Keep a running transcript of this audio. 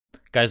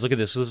Guys, look at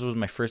this. This was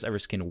my first ever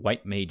skin,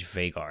 White Mage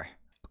Vagar.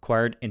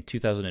 Acquired in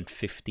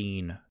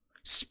 2015.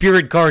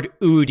 Spirit Guard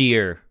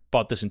Udyr.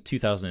 Bought this in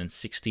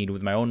 2016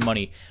 with my own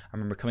money. I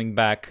remember coming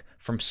back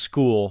from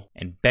school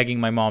and begging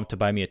my mom to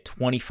buy me a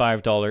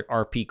 $25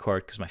 RP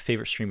card because my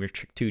favorite streamer,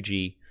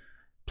 Trick2G,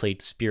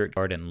 played Spirit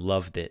Guard and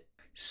loved it.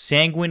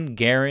 Sanguine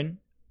Garen.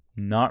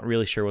 Not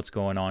really sure what's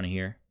going on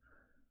here.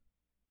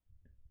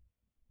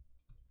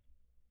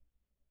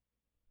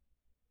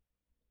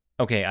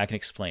 Okay, I can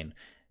explain.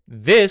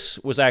 This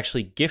was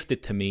actually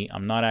gifted to me.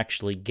 I'm not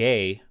actually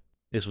gay.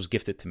 This was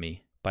gifted to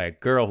me by a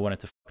girl who wanted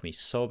to fuck me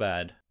so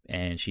bad.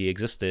 And she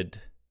existed.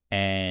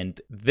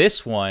 And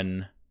this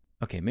one...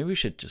 Okay, maybe we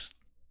should just...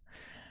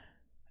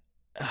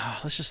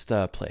 let's just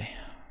play.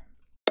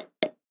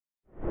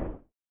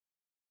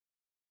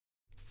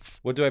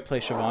 What do I play,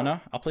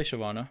 Shyvana? I'll play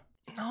Shyvana.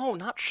 No,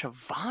 not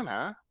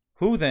Shyvana.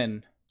 Who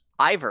then?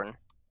 Ivern.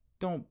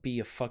 Don't be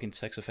a fucking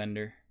sex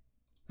offender.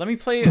 Let me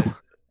play...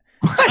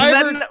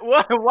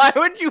 Why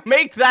would you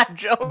make that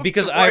joke?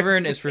 Because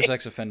Ivern is for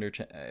sex offender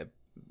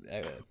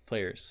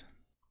players.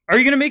 Are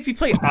you gonna make me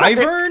play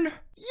Ivern?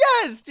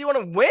 Yes! Do you want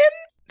to win?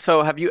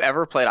 So, have you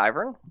ever played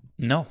Ivern?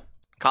 No.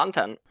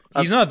 Content.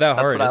 He's not that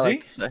hard, is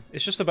he?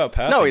 It's just about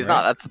pathing. No, he's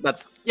right? not.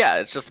 That's yeah,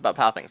 it's just about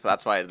pathing. So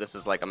that's why this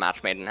is like a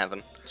match made in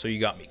heaven. So you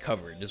got me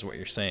covered, is what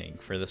you're saying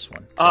for this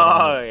one.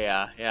 Oh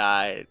yeah,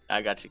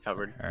 I got you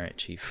covered. All right,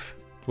 Chief.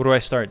 What do I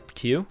start?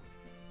 Q?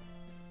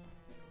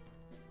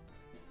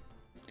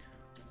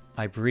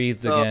 I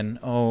breathed again.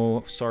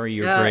 Oh, sorry,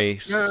 Your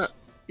Grace.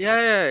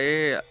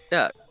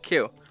 Yeah.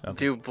 Q. Okay.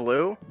 Do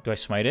blue. Do I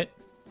smite it?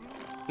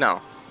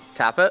 No.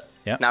 Tap it.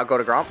 Yeah. Now go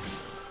to Gromp.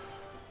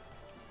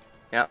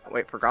 Yeah.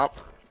 Wait for Gromp.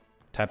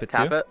 Tap it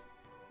Tap too? it.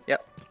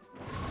 Yep.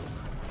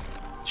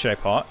 Should I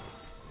pot?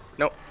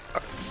 Nope.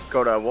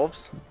 Go to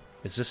Wolves.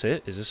 Is this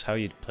it? Is this how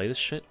you play this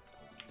shit?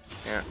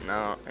 Yeah.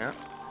 No. Yeah.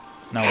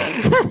 Now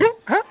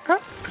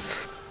what?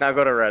 Now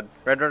go to red.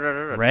 Red.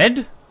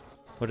 Red?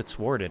 But it's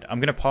warded. I'm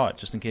gonna pot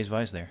just in case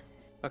Vi's there.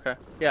 Okay.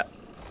 Yeah.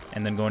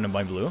 And then go into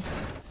my blue?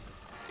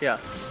 Yeah.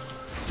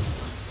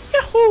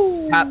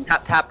 Yahoo!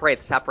 Tap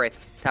wraiths. Tap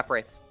wraiths. Tap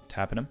wraiths.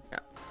 Tapping him? Yeah.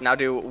 Now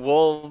do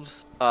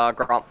Wolves,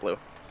 Gromp blue.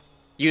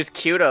 Use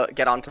Q to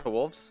get onto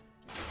Wolves.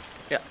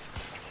 Yeah.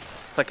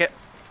 Click it.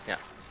 Yeah.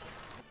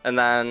 And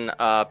then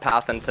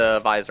path into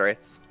Vi's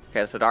wraiths.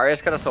 Okay, so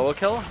Darius got a solo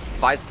kill.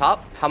 Vi's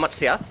top. How much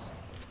CS?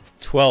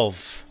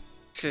 12.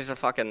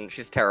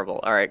 She's terrible.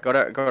 Alright, go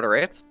to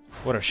wraiths.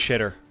 What a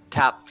shitter.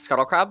 Tap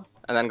Scuttle Crab,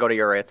 and then go to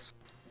your wraiths.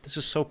 This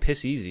is so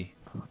piss easy.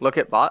 Look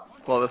at bot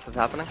while this is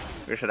happening.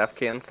 We should F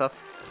key and stuff.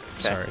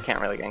 Okay, Sorry. You can't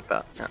really gank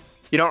that. Yeah.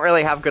 You don't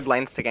really have good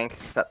lanes to gank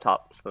except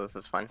top, so this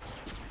is fine.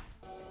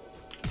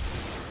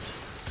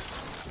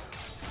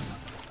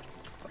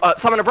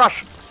 Summon a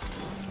brush.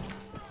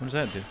 What does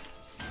that do?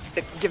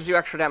 It gives you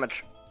extra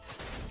damage.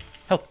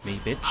 Help me,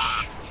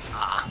 bitch.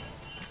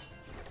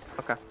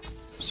 Okay.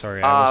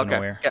 Sorry, I wasn't okay.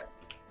 aware. Yeah.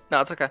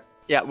 No, it's okay.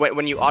 Yeah,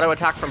 when you auto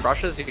attack from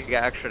brushes, you can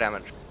get extra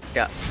damage.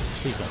 Yeah.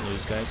 Please don't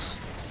lose,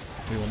 guys.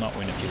 We will not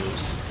win if you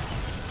lose.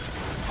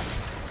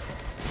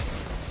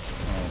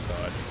 Oh,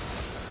 God.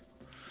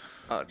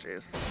 Oh,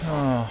 jeez.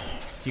 Oh,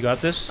 you got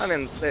this? I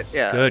mean,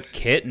 yeah. Good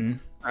kitten.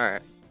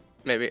 Alright.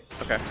 Maybe.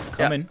 Okay.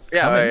 Coming.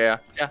 Yeah.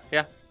 Coming.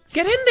 Yeah.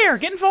 Get in there!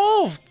 Get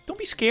involved! Don't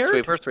be scared!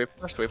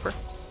 Sweeper.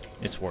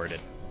 It's warded.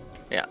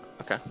 Yeah,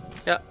 okay.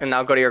 Yeah, and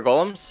now go to your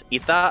golems,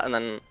 eat that, and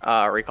then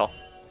recall.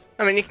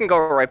 I mean, you can go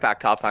right back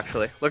top,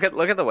 actually. Look at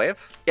the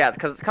wave. Yeah, it's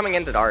because it's coming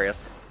into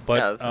Darius. But,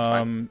 yeah, this is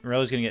fine.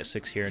 Relly's gonna get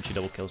 6 here and she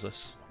double kills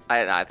us.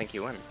 I think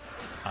you win.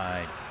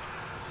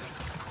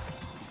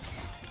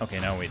 Okay,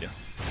 now we do.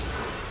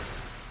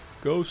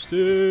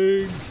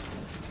 Ghosting!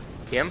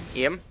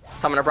 EM.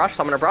 Summon a brush.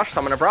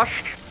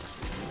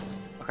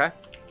 Okay.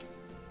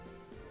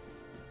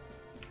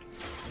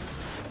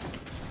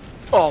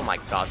 Oh my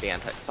god, the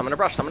anti. Summon a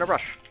brush.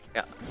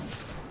 Yeah.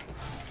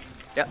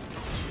 Yeah.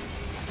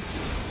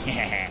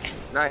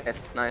 Nice.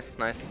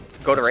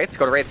 Go to wraiths.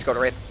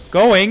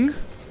 Going!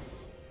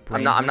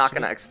 I'm not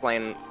gonna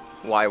explain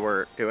why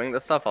we're doing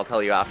this stuff. I'll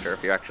tell you after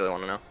if you actually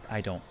want to know.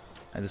 I don't.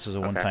 This is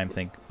a one-time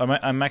thing.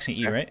 I'm maxing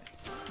E, right?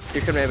 You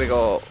could maybe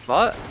go,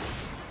 what?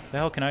 The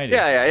hell can I do?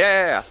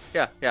 Yeah.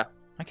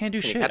 I can't do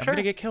Can you shit. catch I'm her?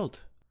 gonna get killed.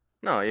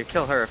 No, you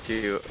kill her if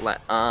you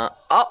let,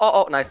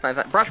 oh, nice.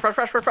 Brush.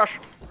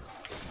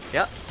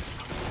 Yeah.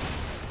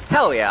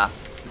 Hell yeah.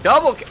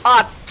 Double,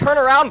 turn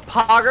around,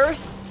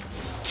 poggers.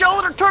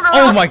 Shoulder, turn around.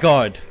 Oh my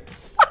god.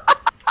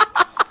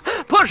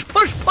 Push.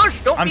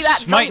 Don't I'm be that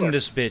smiting jungler.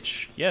 this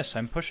bitch. Yes,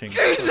 I'm pushing.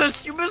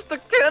 Jesus, you missed the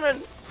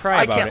cannon.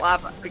 Cry about I can't it.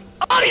 laugh.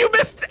 Oh, you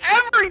missed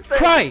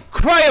everything.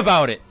 Cry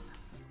about it.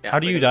 Yeah, How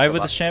do you dive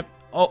with this champ?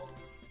 Oh.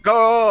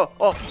 Go.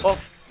 Oh.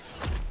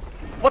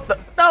 What the?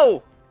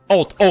 No.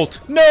 Ult.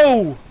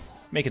 No.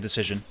 Make a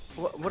decision.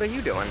 What are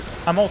you doing?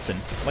 I'm ulting.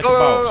 Like a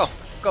boss.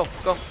 Go.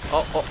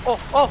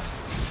 Oh.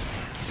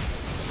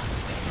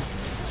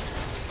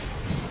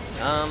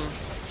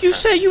 You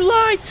say you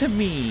lied to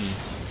me.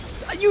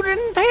 You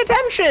didn't pay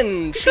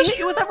attention. She hit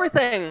you with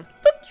everything.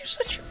 But you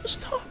said she was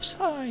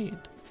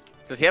topside.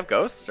 Does he have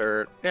ghosts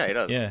or? Yeah, he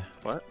does. Yeah.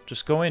 What?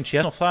 Just go in. She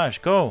has no flash.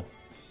 Go.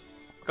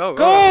 Go.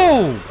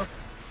 Go!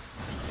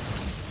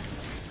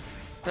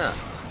 Yeah.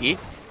 E.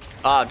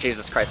 Ah,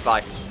 Jesus Christ!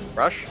 Bye.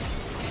 Rush.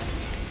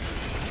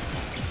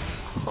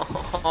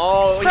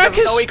 Oh, Crack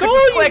his skull,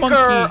 you monkey!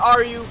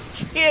 Are you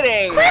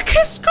kidding? Crack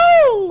his skull!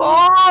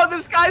 Oh,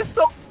 this guy's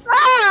so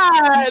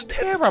bad! He's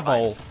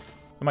terrible.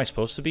 Am I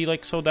supposed to be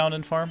like so down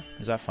in farm?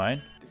 Is that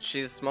fine?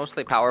 She's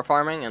mostly power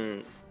farming,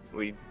 and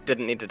we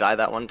didn't need to die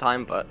that one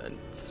time, but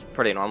it's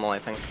pretty normal, I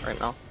think, right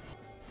now.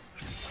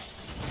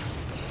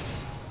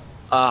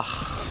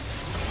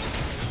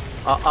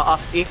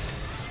 E.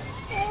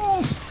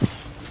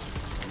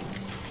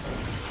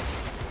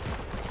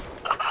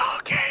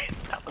 Okay,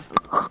 that was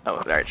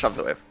alright. Shove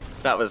the wave.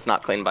 That was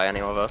not clean by any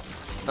of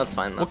us. That's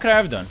fine though. What could I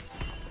have done?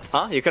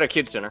 Huh? You could have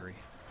queued sooner.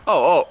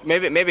 Oh,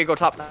 maybe go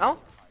top now.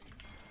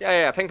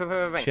 Yeah. Ping.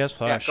 She has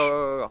flash. Yeah,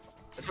 go.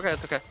 It's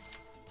okay.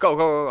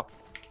 Go.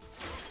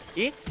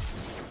 E.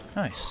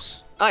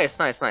 Nice. Nice.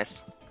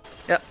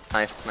 Yep,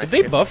 nice. Did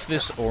they buff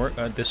this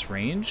this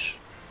range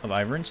of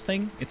Ivern's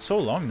thing? It's so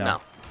long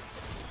now.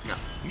 No.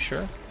 You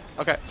sure?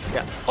 Okay.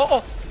 Yeah.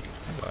 Oh.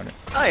 I got it.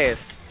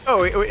 Nice.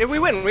 Oh, we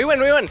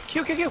win.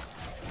 Q.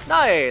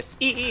 Nice.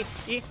 E.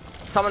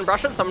 Summon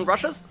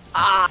brushes.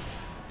 Ah.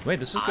 Wait,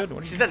 this is good.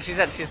 What are you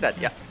She's dead.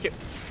 Yeah. Q.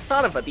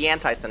 Son of a, the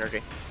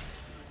anti-synergy.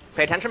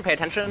 Pay attention.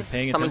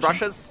 Summon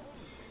brushes.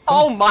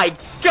 Oh my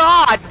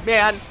god,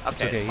 man.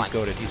 It's okay, he's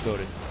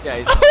goated. Yeah,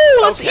 he's oh,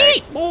 let's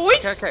eat,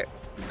 boys! Okay.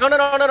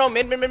 No.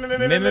 Mid.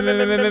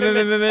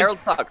 Herald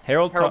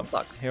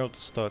sucks. Herald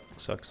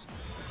sucks.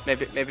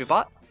 Maybe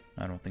bot?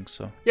 I don't think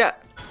so. Yeah.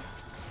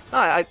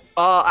 No,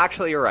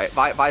 actually, you're right.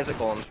 Visor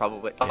Golem's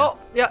probably.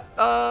 Yeah.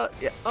 Oh,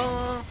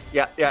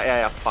 yeah.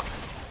 Yeah. Fuck.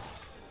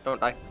 Don't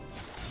die.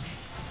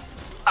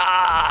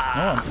 Ah.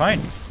 No, I'm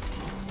fine.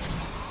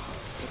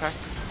 Okay.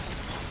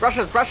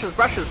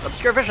 Brushes.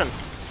 Obscure vision.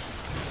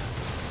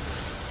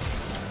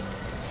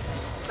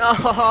 No.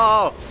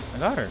 I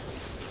got her.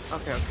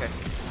 Okay.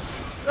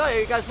 No,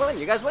 you guys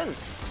win.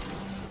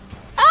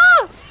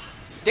 Ah!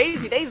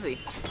 Daisy.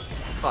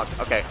 Fuck.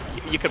 Okay.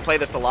 You could play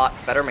this a lot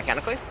better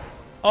mechanically.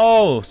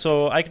 Oh,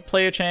 so I could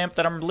play a champ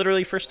that I'm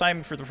literally for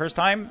the first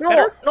time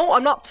better? No,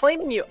 I'm not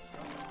flaming you.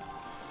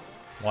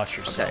 Watch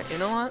yourself. Okay, you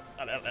know what?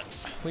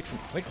 Wait for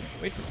me.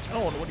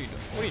 Oh, what are you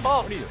doing?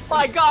 Oh,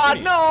 my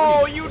God,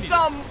 no, you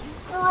dumb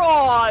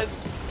fraud.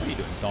 What are you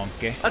doing,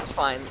 donkey? That's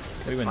fine.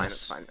 We win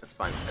It's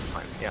fine.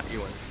 Yeah, you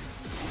win.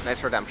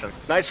 Nice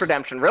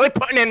redemption. Really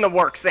putting in the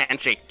work,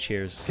 Sanchi.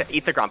 Cheers.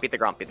 Eat the grump.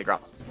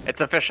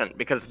 It's efficient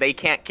because they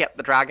can't get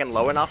the dragon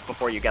low enough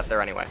before you get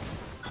there anyway.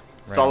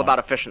 It's all about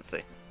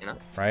efficiency, you know?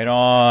 Right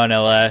on,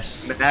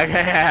 LS.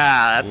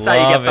 Yeah, that's how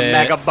you get the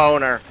mega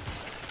boner.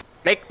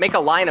 Make a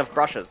line of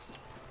brushes.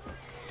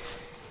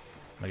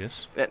 Like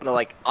this?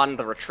 Like on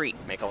the retreat,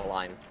 make a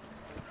line.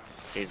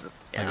 Jesus.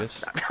 Yeah. Like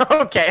this?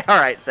 Okay,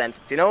 alright, Sench.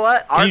 Do you know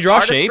what? Can you draw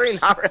shapes?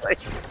 Not really.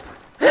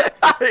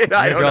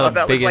 I don't know.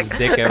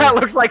 That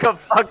looks like a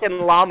fucking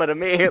llama to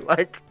me.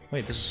 Like.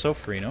 Wait, this is so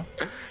free, no?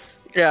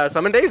 Yeah,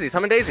 summon Daisy.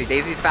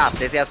 Daisy's fast.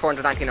 Daisy has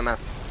 419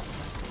 MS.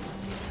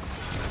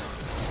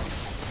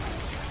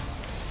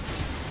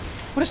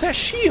 What is that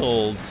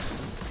shield?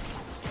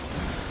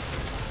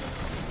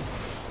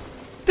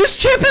 This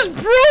chip is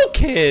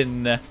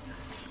broken!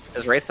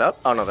 Is rates up?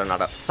 Oh no, they're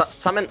not up.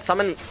 Summon.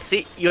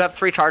 See, you have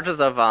 3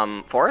 charges of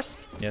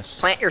forests.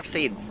 Yes. Plant your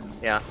seeds.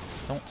 Yeah.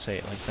 Don't say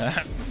it like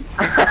that.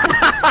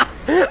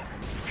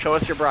 Show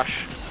us your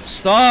brush.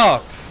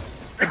 Stop!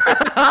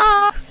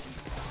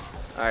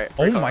 Alright.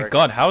 Oh my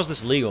god, how is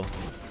this legal?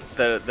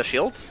 The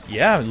shield?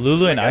 Yeah,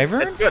 Lulu and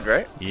Ivern? It's good,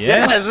 right?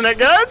 Yes. Yeah, isn't it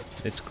good?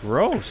 It's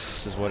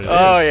gross, is what it is.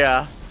 Oh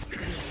yeah.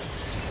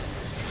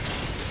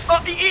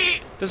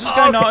 Does this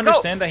guy not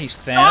understand that he's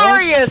Thanos?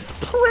 Darius,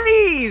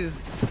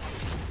 please!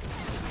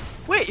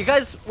 Wait, you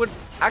guys would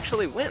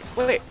actually win.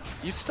 Wait,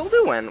 you still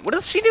do win. What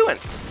is she doing?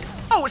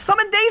 Oh,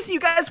 summon Daisy, you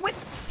guys win.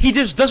 He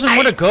just doesn't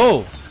want to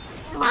go.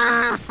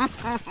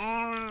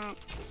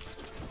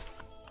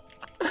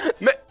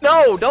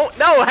 No, don't,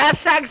 no,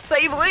 hashtag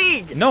save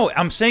league. No,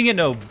 I'm saying it,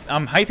 no,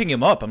 I'm hyping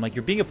him up. I'm like,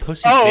 you're being a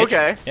pussy bitch.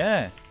 Okay.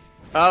 Yeah.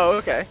 Oh,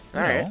 okay.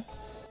 Alright.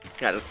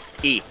 Yeah, just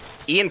E.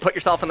 E and put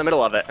yourself in the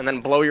middle of it, and then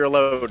blow your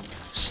load.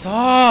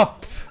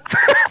 Stop!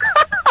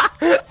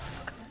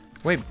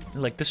 Wait,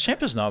 like, this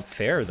champ is not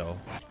fair, though.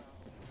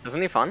 Isn't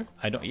he fun?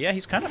 Yeah,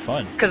 he's kind of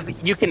fun. Because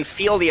you can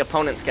feel the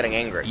opponents getting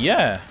angry.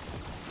 Yeah,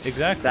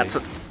 exactly. That's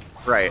what's...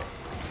 Right.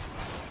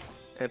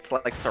 It's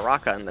like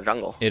Soraka in the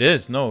jungle. It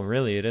is. No,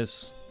 really, it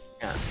is.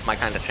 Yeah, my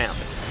kind of champ.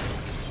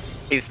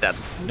 He's dead.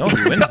 No,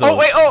 he wins those. Oh,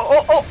 wait,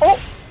 oh!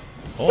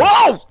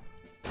 Whoa!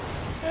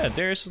 Yeah,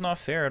 Darius is not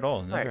fair at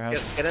all. Never has.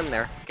 Get in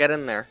there. Get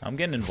in there. I'm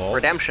getting involved.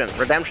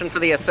 Redemption for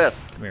the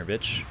assist. Come here,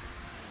 bitch.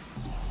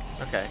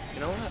 Okay, you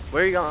know what?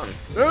 Where are you going?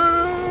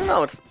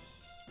 No, it's...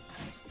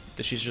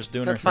 She's just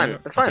doing That's her thing.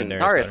 fine. It's fine.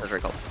 Darius is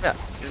recalled. Yeah.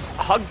 Just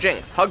hug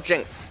Jinx. Hug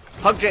Jinx.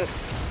 Hug Jinx.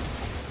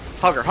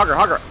 Hug her.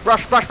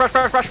 Brush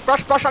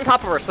on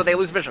top of her so they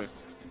lose vision.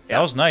 Yeah.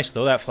 That was nice,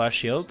 though, that flash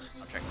shield.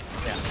 Okay.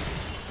 Yeah.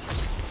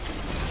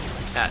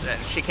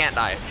 She can't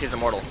die. She's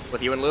immortal.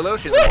 With you and Lulu,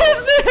 she's What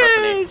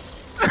immortal.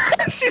 is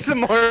this? She's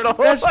immortal.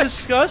 That's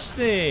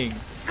disgusting.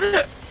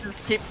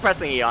 Just keep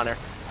pressing E on her.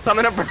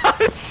 Summon a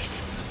brush.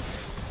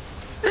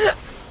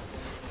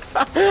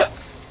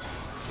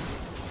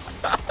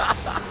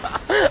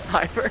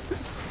 Hyper.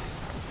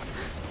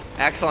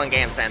 Excellent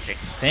game, Sanchi.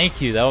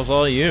 Thank you. That was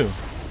all you.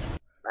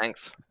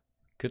 Thanks.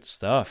 Good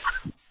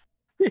stuff.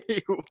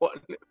 You won.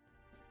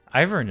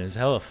 Ivern is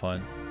hella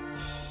fun.